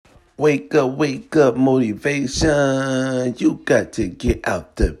Wake up, motivation. You got to get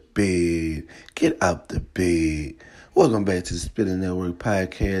out the bed. Get out the bed. Welcome back to the Spitting Network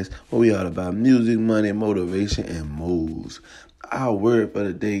Podcast, where we all about music, money, motivation, and moves. Our word for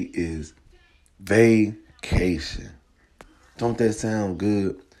the day is vacation. Don't that sound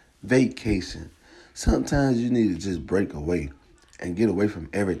good? Vacation. Sometimes you need to just break away and get away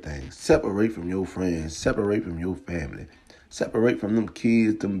from everything. Separate from your friends. Separate from your family. Separate from them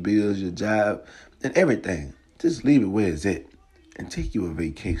kids, them bills, your job, and everything. Just leave it where it's at and take you a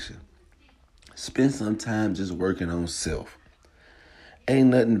vacation. Spend some time just working on self. Ain't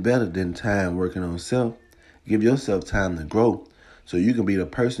nothing better than time working on self. Give yourself time to grow so you can be the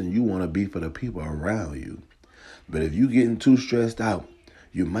person you want to be for the people around you. But if you getting too stressed out,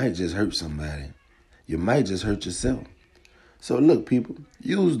 you might just hurt somebody. You might just hurt yourself. So look, people,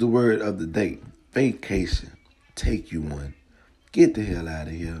 use the word of the day, vacation. Take you one. Get the hell out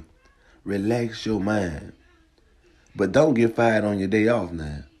of here. Relax your mind. But don't get fired on your day off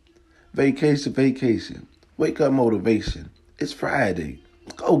now. Vacation. Wake up motivation. It's Friday.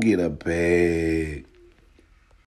 Go get a bag.